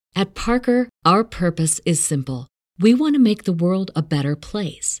At Parker, our purpose is simple. We want to make the world a better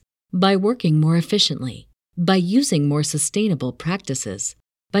place by working more efficiently, by using more sustainable practices,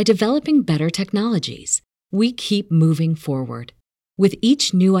 by developing better technologies. We keep moving forward. With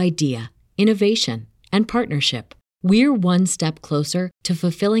each new idea, innovation, and partnership, we're one step closer to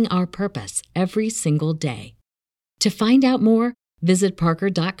fulfilling our purpose every single day. To find out more, visit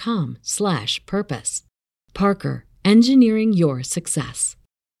parker.com/purpose. Parker, engineering your success.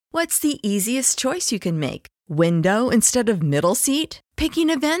 What's the easiest choice you can make? Window instead of middle seat? Picking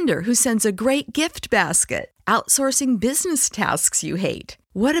a vendor who sends a great gift basket? Outsourcing business tasks you hate?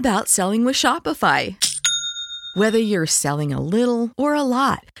 What about selling with Shopify? Whether you're selling a little or a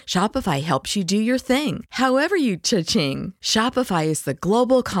lot, Shopify helps you do your thing, however you cha-ching. Shopify is the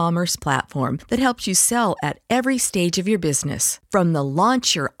global commerce platform that helps you sell at every stage of your business. From the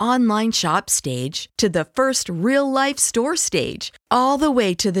launch your online shop stage to the first real-life store stage, all the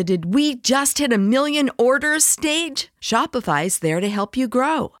way to the did we just hit 1 million orders stage. Shopify's there to help you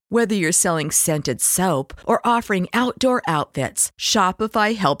grow. Whether you're selling scented soap or offering outdoor outfits,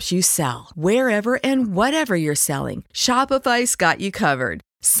 Shopify helps you sell. Wherever and whatever you're selling, Shopify's got you covered.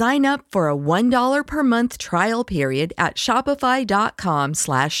 Sign up for a $1 per month trial period at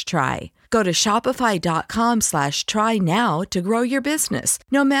shopify.com/try. Go to shopify.com/try now to grow your business,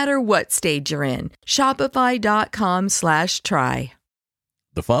 no matter what stage you're in. Shopify.com/try.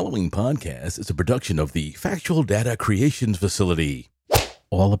 The following podcast is a production of the Factual Data Creations Facility.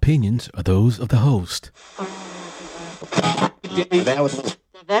 All opinions are those of the host.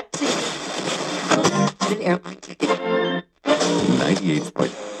 98.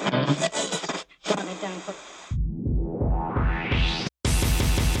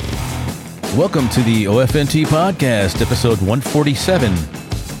 Welcome to the OFNT Podcast, episode 147,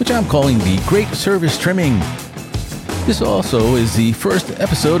 which I'm calling the Great Service Trimming. This also is the first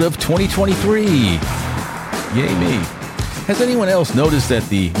episode of 2023. Yay me. Has anyone else noticed that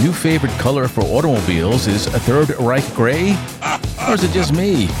the new favorite color for automobiles is a Third Reich gray? Or is it just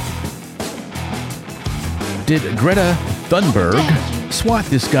me? Did Greta Thunberg swat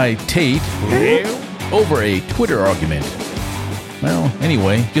this guy Tate over a Twitter argument? Well,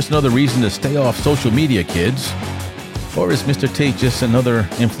 anyway, just another reason to stay off social media, kids. Or is Mr. Tate just another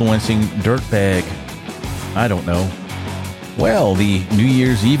influencing dirtbag? I don't know. Well, the New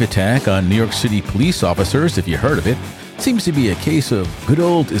Year's Eve attack on New York City police officers, if you heard of it, seems to be a case of good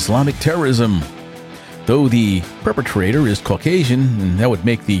old Islamic terrorism. Though the perpetrator is Caucasian, and that would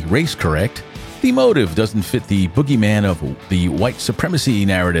make the race correct, the motive doesn't fit the boogeyman of the white supremacy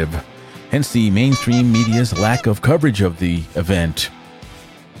narrative, hence the mainstream media's lack of coverage of the event.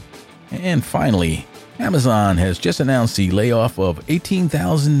 And finally, Amazon has just announced the layoff of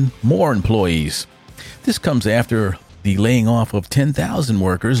 18,000 more employees. This comes after the laying off of 10,000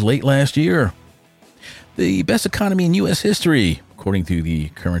 workers late last year. The best economy in U.S. history, according to the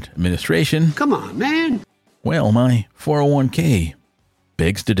current administration. Come on, man. Well, my 401k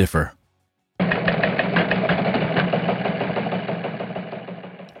begs to differ.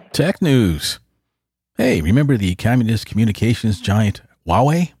 Tech news. Hey, remember the communist communications giant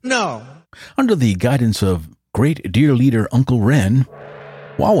Huawei? No. Under the guidance of great dear leader Uncle Ren,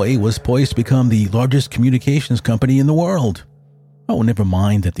 Huawei was poised to become the largest communications company in the world. Oh, never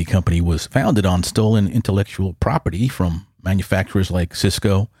mind that the company was founded on stolen intellectual property from manufacturers like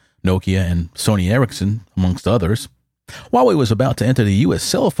Cisco, Nokia, and Sony Ericsson, amongst others. Huawei was about to enter the U.S.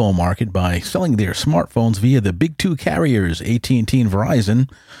 cell phone market by selling their smartphones via the big two carriers, AT&T and Verizon,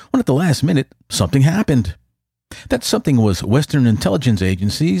 when at the last minute, something happened. That something was Western intelligence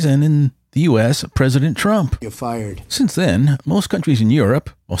agencies and in the U.S., President Trump. You're fired. Since then, most countries in Europe,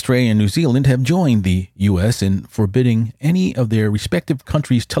 Australia and New Zealand have joined the U.S. in forbidding any of their respective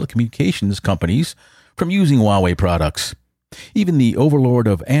countries' telecommunications companies from using Huawei products. Even the overlord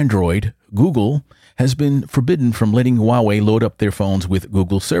of Android, Google, has been forbidden from letting Huawei load up their phones with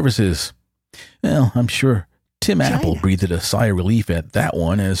Google services. Well, I'm sure Tim Apple breathed a sigh of relief at that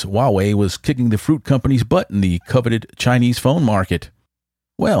one as Huawei was kicking the fruit company's butt in the coveted Chinese phone market.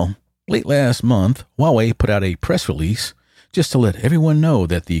 Well, late last month, Huawei put out a press release just to let everyone know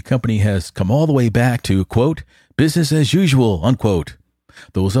that the company has come all the way back to, quote, business as usual, unquote.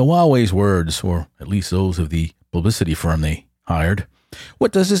 Those are Huawei's words, or at least those of the publicity firm they hired.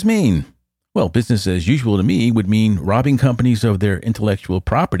 What does this mean? Well, business as usual to me would mean robbing companies of their intellectual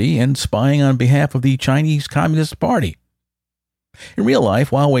property and spying on behalf of the Chinese Communist Party. In real life,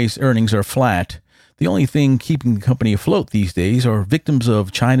 Huawei's earnings are flat. The only thing keeping the company afloat these days are victims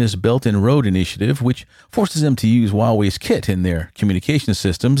of China's Belt and Road Initiative, which forces them to use Huawei's kit in their communication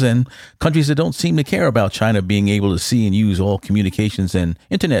systems, and countries that don't seem to care about China being able to see and use all communications and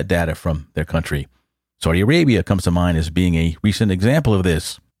internet data from their country. Saudi Arabia comes to mind as being a recent example of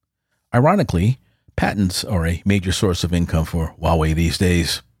this. Ironically, patents are a major source of income for Huawei these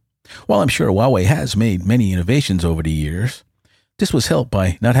days. While I'm sure Huawei has made many innovations over the years, this was helped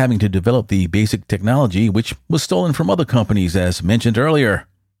by not having to develop the basic technology which was stolen from other companies, as mentioned earlier.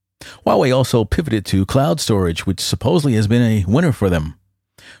 Huawei also pivoted to cloud storage, which supposedly has been a winner for them.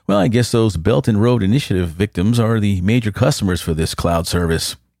 Well, I guess those Belt and Road Initiative victims are the major customers for this cloud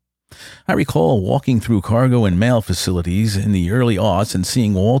service. I recall walking through cargo and mail facilities in the early aughts and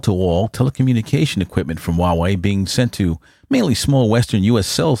seeing wall-to-wall telecommunication equipment from Huawei being sent to mainly small Western U.S.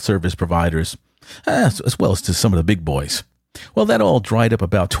 cell service providers, as well as to some of the big boys. Well, that all dried up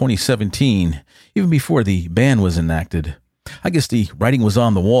about 2017, even before the ban was enacted. I guess the writing was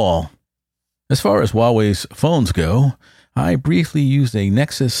on the wall. As far as Huawei's phones go, I briefly used a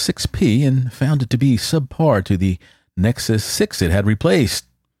Nexus 6P and found it to be subpar to the Nexus 6 it had replaced.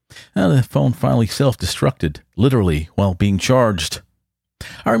 Now, the phone finally self-destructed, literally, while being charged.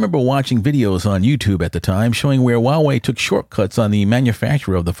 I remember watching videos on YouTube at the time showing where Huawei took shortcuts on the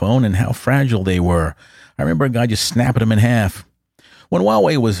manufacture of the phone and how fragile they were. I remember a guy just snapping them in half. When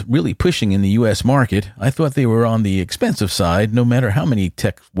Huawei was really pushing in the U.S. market, I thought they were on the expensive side, no matter how many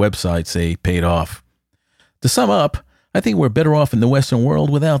tech websites they paid off. To sum up, I think we're better off in the Western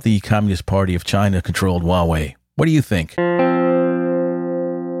world without the Communist Party of China-controlled Huawei. What do you think?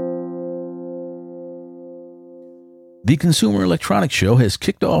 The Consumer Electronics Show has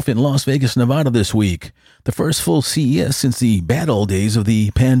kicked off in Las Vegas, Nevada this week, the first full CES since the bad old days of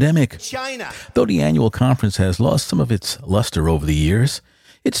the pandemic. China. Though the annual conference has lost some of its luster over the years,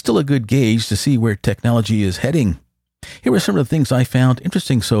 it's still a good gauge to see where technology is heading. Here are some of the things I found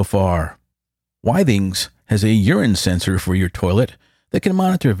interesting so far. Withings has a urine sensor for your toilet that can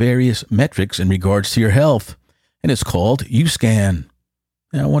monitor various metrics in regards to your health, and it's called UScan.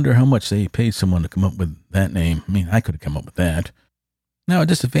 Now, I wonder how much they paid someone to come up with that name. I mean, I could have come up with that. Now, a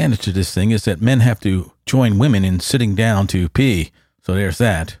disadvantage to this thing is that men have to join women in sitting down to pee, so there's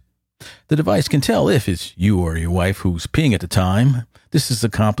that. The device can tell if it's you or your wife who's peeing at the time. This is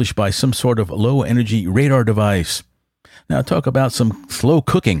accomplished by some sort of low-energy radar device. Now, talk about some slow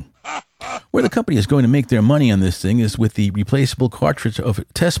cooking. Where the company is going to make their money on this thing is with the replaceable cartridge of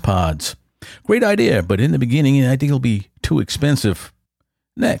test pods. Great idea, but in the beginning, I think it'll be too expensive.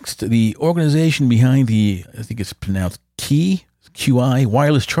 Next, the organization behind the, I think it's pronounced QI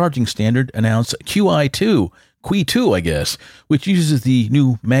wireless charging standard announced QI2, I guess, which uses the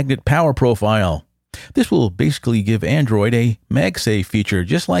new magnet power profile. This will basically give Android a MagSafe feature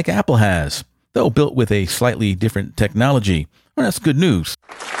just like Apple has, though built with a slightly different technology. Well, that's good news.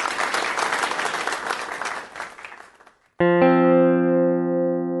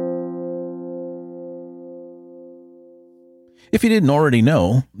 If you didn't already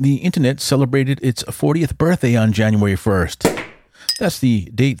know, the internet celebrated its 40th birthday on January 1st. That's the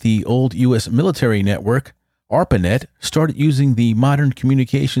date the old U.S. military network, ARPANET, started using the modern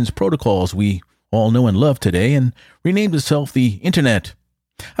communications protocols we all know and love today and renamed itself the Internet.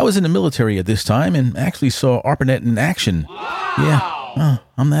 I was in the military at this time and actually saw ARPANET in action. Wow. Yeah,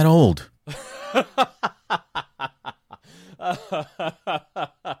 I'm that old.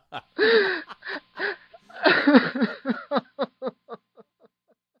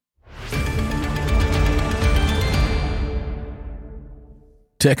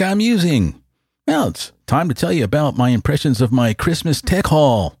 Tech I'm using. Well, it's time to tell you about my impressions of my Christmas tech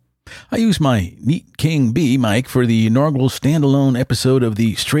haul. I used my Neat King B mic for the inaugural standalone episode of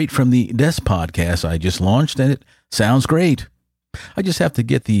the Straight from the Desk podcast I just launched, and it sounds great. I just have to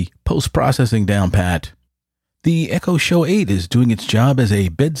get the post-processing down pat. The Echo Show 8 is doing its job as a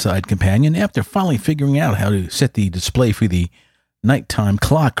bedside companion after finally figuring out how to set the display for the nighttime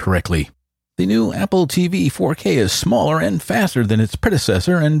clock correctly. The new Apple TV 4K is smaller and faster than its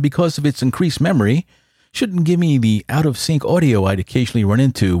predecessor, and because of its increased memory, shouldn't give me the out-of-sync audio I'd occasionally run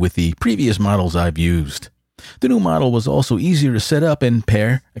into with the previous models I've used. The new model was also easier to set up and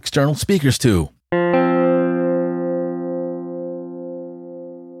pair external speakers to.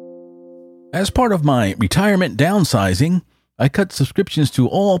 As part of my retirement downsizing, I cut subscriptions to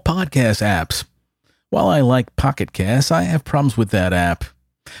all podcast apps. While I like Pocket Casts, I have problems with that app.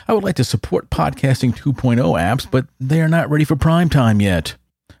 I would like to support Podcasting 2.0 apps, but they are not ready for prime time yet.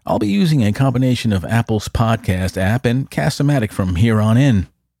 I'll be using a combination of Apple's podcast app and Cast-O-Matic from here on in.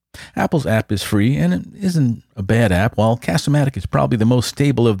 Apple's app is free, and it isn't a bad app, while Cast-O-Matic is probably the most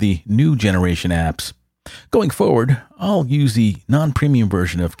stable of the new generation apps. Going forward, I'll use the non-premium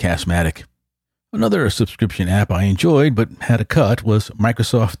version of Cast-O-Matic. Another subscription app I enjoyed but had a cut was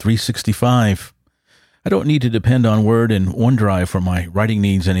Microsoft 365. I don't need to depend on Word and OneDrive for my writing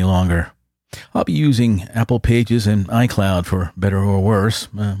needs any longer. I'll be using Apple Pages and iCloud for better or worse,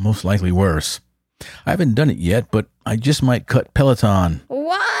 most likely worse. I haven't done it yet, but I just might cut Peloton.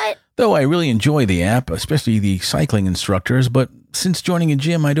 What? Though I really enjoy the app, especially the cycling instructors, but since joining a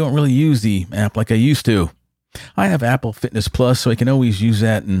gym, I don't really use the app like I used to. I have Apple Fitness Plus, so I can always use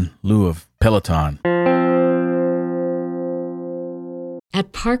that in lieu of Peloton.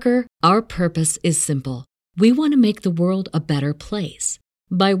 At Parker, our purpose is simple. We want to make the world a better place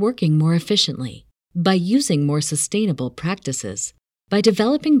by working more efficiently, by using more sustainable practices, by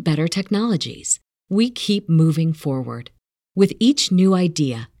developing better technologies. We keep moving forward. With each new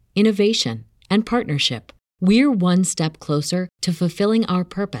idea, innovation, and partnership, we're one step closer to fulfilling our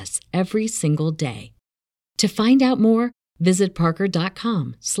purpose every single day. To find out more, visit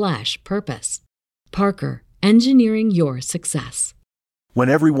parker.com/purpose. Parker, engineering your success. When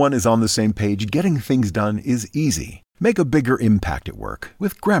everyone is on the same page, getting things done is easy. Make a bigger impact at work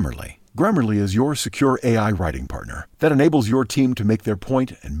with Grammarly. Grammarly is your secure AI writing partner that enables your team to make their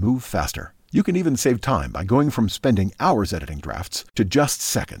point and move faster. You can even save time by going from spending hours editing drafts to just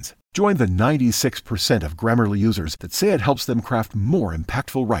seconds. Join the 96% of Grammarly users that say it helps them craft more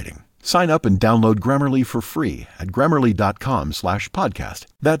impactful writing. Sign up and download Grammarly for free at Grammarly.com/podcast.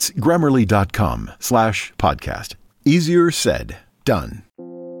 That's Grammarly.com/podcast. Easier said, done.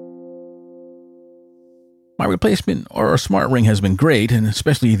 My replacement Aura Smart Ring has been great, and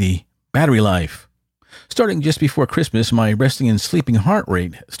especially the battery life. Starting just before Christmas, my resting and sleeping heart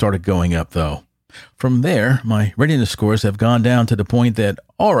rate started going up, though. From there, my readiness scores have gone down to the point that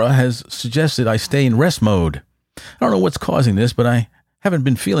Aura has suggested I stay in rest mode. I don't know what's causing this, but I haven't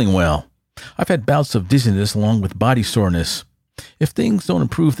been feeling well. I've had bouts of dizziness along with body soreness. If things don't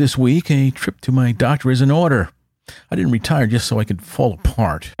improve this week, a trip to my doctor is in order. I didn't retire just so I could fall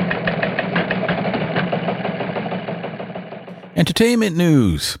apart. Entertainment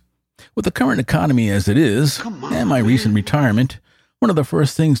news. With the current economy as it is, and my recent retirement, one of the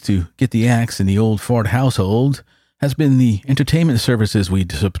first things to get the axe in the old Ford household has been the entertainment services we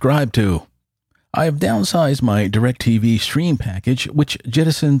subscribe to. I have downsized my DirecTV stream package, which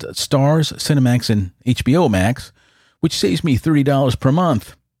jettisoned Starz, Cinemax, and HBO Max, which saves me $30 per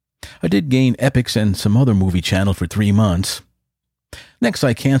month. I did gain Epix and some other movie channel for 3 months. Next,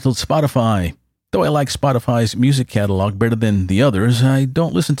 I canceled Spotify. Though I like Spotify's music catalog better than the others, I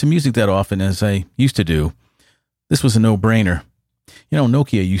don't listen to music that often as I used to do. This was a no-brainer. You know,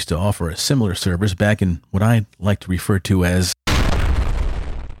 Nokia used to offer a similar service back in what I'd like to refer to as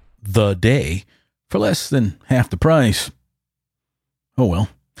the day for less than half the price. Oh well.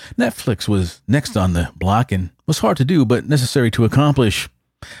 Netflix was next on the block and was hard to do but necessary to accomplish.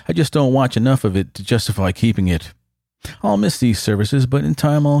 I just don't watch enough of it to justify keeping it. I'll miss these services, but in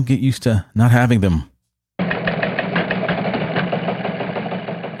time I'll get used to not having them.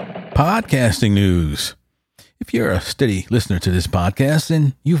 Podcasting news. If you're a steady listener to this podcast,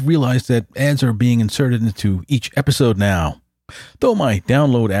 then you've realized that ads are being inserted into each episode now. Though my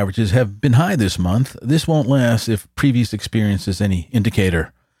download averages have been high this month, this won't last if previous experience is any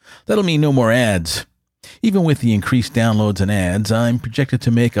indicator. That'll mean no more ads. Even with the increased downloads and ads, I'm projected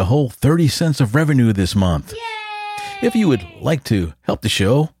to make a whole 30 cents of revenue this month. If you would like to help the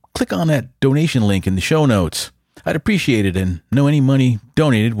show, click on that donation link in the show notes. I'd appreciate it and know any money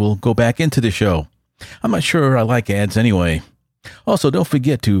donated will go back into the show. I'm not sure I like ads anyway. Also, don't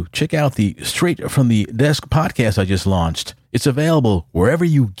forget to check out the Straight from the Desk podcast I just launched. It's available wherever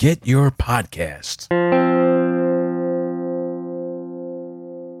you get your podcasts.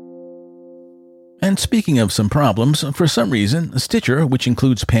 And speaking of some problems, for some reason, Stitcher, which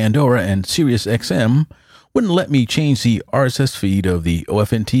includes Pandora and SiriusXM, wouldn't let me change the RSS feed of the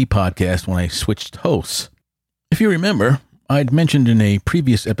OFNT podcast when I switched hosts. If you remember, I'd mentioned in a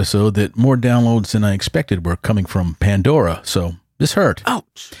previous episode that more downloads than I expected were coming from Pandora, so this hurt.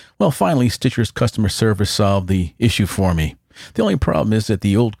 Ouch. Well, finally, Stitcher's customer service solved the issue for me. The only problem is that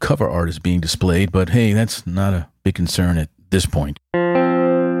the old cover art is being displayed, but hey, that's not a big concern at this point.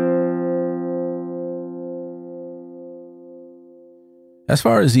 As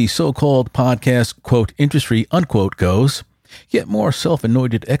far as the so-called podcast, quote, industry, unquote, goes, yet more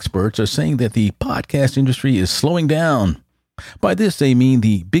self-anointed experts are saying that the podcast industry is slowing down. By this, they mean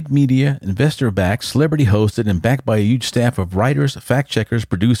the big media, investor-backed, celebrity-hosted, and backed by a huge staff of writers, fact-checkers,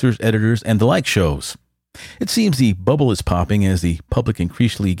 producers, editors, and the like shows. It seems the bubble is popping as the public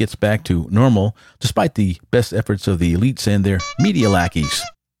increasingly gets back to normal, despite the best efforts of the elites and their media lackeys.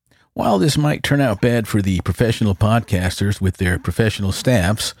 While this might turn out bad for the professional podcasters with their professional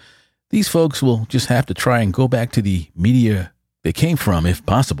staffs, these folks will just have to try and go back to the media they came from if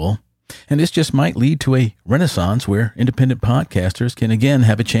possible. And this just might lead to a renaissance where independent podcasters can again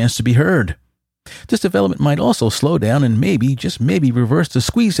have a chance to be heard. This development might also slow down and maybe, just maybe, reverse the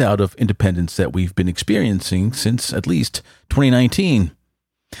squeeze out of independence that we've been experiencing since at least 2019.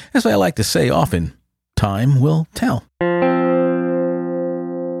 As I like to say often, time will tell.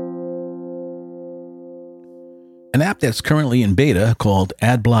 An app that's currently in beta called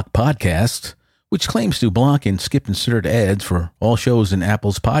AdBlock Podcasts, which claims to block and skip inserted ads for all shows in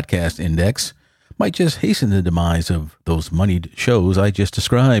Apple's podcast index, might just hasten the demise of those moneyed shows I just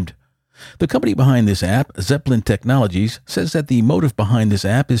described. The company behind this app, Zeppelin Technologies, says that the motive behind this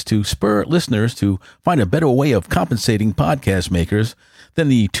app is to spur listeners to find a better way of compensating podcast makers than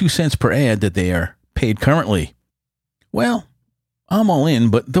the 2 cents per ad that they are paid currently. Well, I'm all in,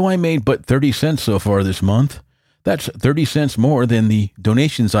 but though I made but 30 cents so far this month, that's 30 cents more than the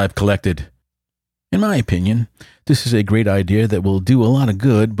donations I've collected. In my opinion, this is a great idea that will do a lot of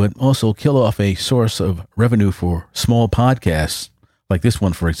good, but also kill off a source of revenue for small podcasts, like this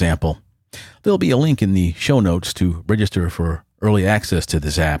one, for example. There'll be a link in the show notes to register for early access to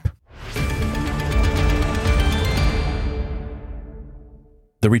this app.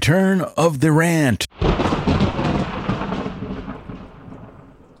 The return of the rant.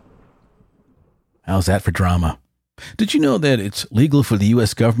 How's that for drama? Did you know that it's legal for the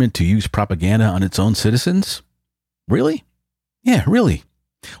U.S. government to use propaganda on its own citizens? Really? Yeah, really.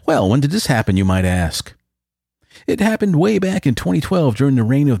 Well, when did this happen, you might ask? It happened way back in 2012 during the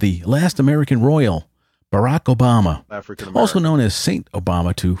reign of the last American royal, Barack Obama, also known as Saint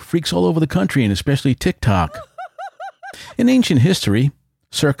Obama to freaks all over the country and especially TikTok. In ancient history,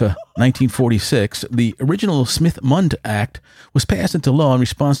 circa 1946, the original Smith-Mundt Act was passed into law in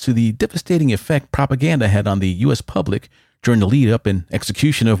response to the devastating effect propaganda had on the U.S. public during the lead-up and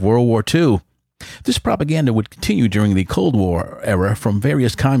execution of World War II. This propaganda would continue during the Cold War era from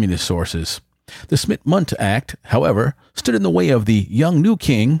various communist sources. The Smith-Mundt Act, however, stood in the way of the young new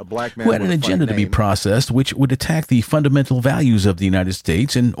king who had an agenda to be processed which would attack the fundamental values of the United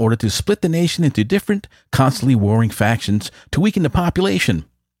States in order to split the nation into different, constantly warring factions to weaken the population.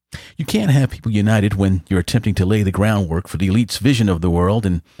 You can't have people united when you're attempting to lay the groundwork for the elite's vision of the world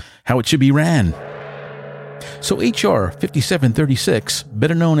and how it should be ran. So H.R. 5736,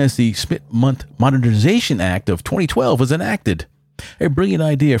 better known as the Smith-Mundt Modernization Act of 2012, was enacted. A brilliant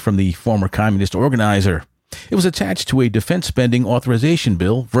idea from the former communist organizer. It was attached to a defense spending authorization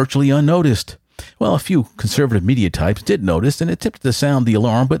bill virtually unnoticed. Well, a few conservative media types did notice and attempted to sound the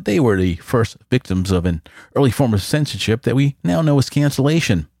alarm, but they were the first victims of an early form of censorship that we now know as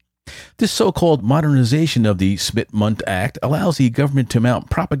cancellation. This so-called modernization of the Smith-Mundt Act allows the government to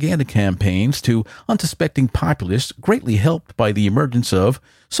mount propaganda campaigns to unsuspecting populists, greatly helped by the emergence of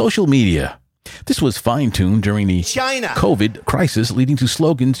social media. This was fine-tuned during the COVID crisis, leading to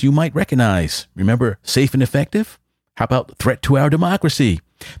slogans you might recognize. Remember, safe and effective? How about threat to our democracy?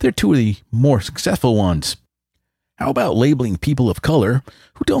 They're two of the more successful ones. How about labeling people of color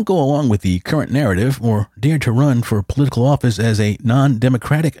who don't go along with the current narrative or dare to run for political office as a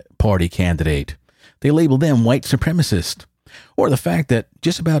non-Democratic Party candidate? They label them white supremacist. Or the fact that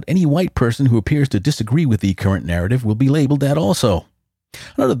just about any white person who appears to disagree with the current narrative will be labeled that also.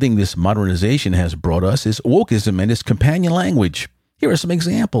 Another thing this modernization has brought us is wokeism and its companion language. Here are some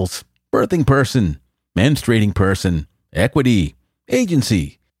examples. Birthing person, menstruating person, equity,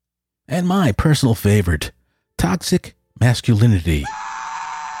 agency, and my personal favorite, toxic masculinity.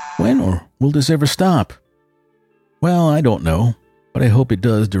 When or will this ever stop? Well, I don't know, but I hope it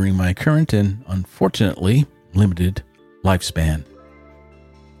does during my current and, unfortunately, limited lifespan.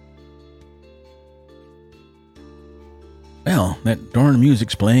 Well, that darn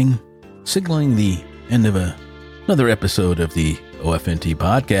music's playing, signaling the end of another episode of the OFNT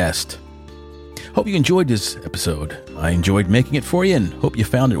podcast. Hope you enjoyed this episode. I enjoyed making it for you and hope you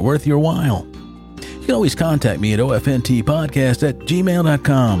found it worth your while. You can always contact me at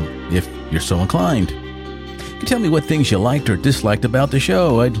ofntpodcast@gmail.com if you're so inclined. You can tell me what things you liked or disliked about the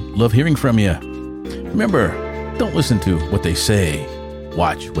show. I'd love hearing from you. Remember, don't listen to what they say.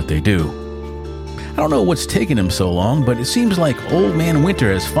 Watch what they do. I don't know what's taking him so long, but it seems like Old Man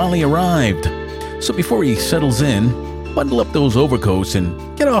Winter has finally arrived. So before he settles in, bundle up those overcoats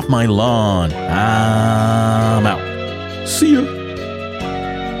and get off my lawn. I'm out. See ya.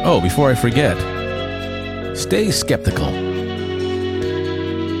 Oh, before I forget, stay skeptical.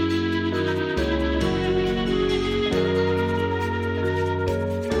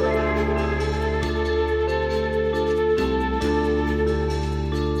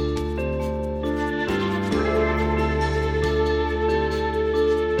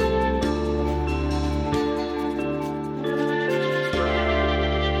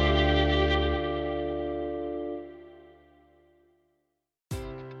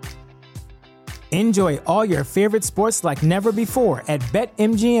 Enjoy all your favorite sports like never before at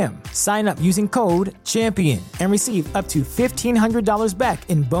BetMGM. Sign up using code CHAMPION and receive up to $1,500 back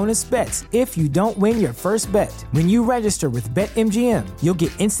in bonus bets if you don't win your first bet. When you register with BetMGM, you'll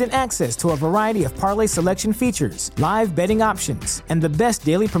get instant access to a variety of parlay selection features, live betting options, and the best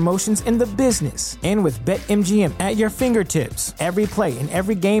daily promotions in the business. And with BetMGM at your fingertips, every play and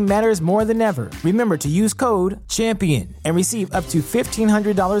every game matters more than ever. Remember to use code CHAMPION and receive up to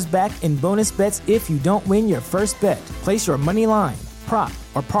 $1,500 back in bonus bets if you don't win your first bet. Place your money line, prop,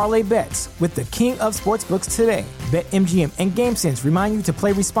 or parlay bets with the king of sportsbooks today. BetMGM and GameSense remind you to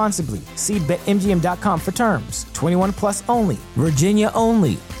play responsibly. See BetMGM.com for terms. 21 plus only. Virginia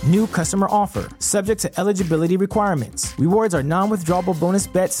only. New customer offer. Subject to eligibility requirements. Rewards are non-withdrawable bonus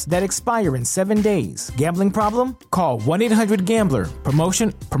bets that expire in 7 days. Gambling problem? Call 1-800-GAMBLER.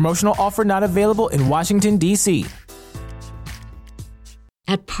 Promotional offer not available in Washington, D.C.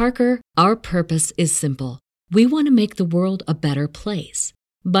 At Parker, our purpose is simple. We want to make the world a better place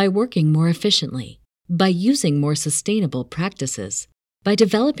by working more efficiently, by using more sustainable practices, by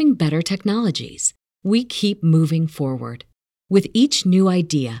developing better technologies. We keep moving forward. With each new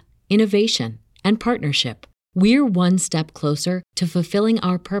idea, innovation, and partnership, we're one step closer to fulfilling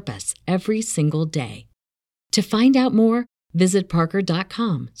our purpose every single day. To find out more, visit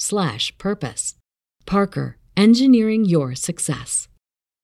parker.com/purpose. Parker, engineering your success.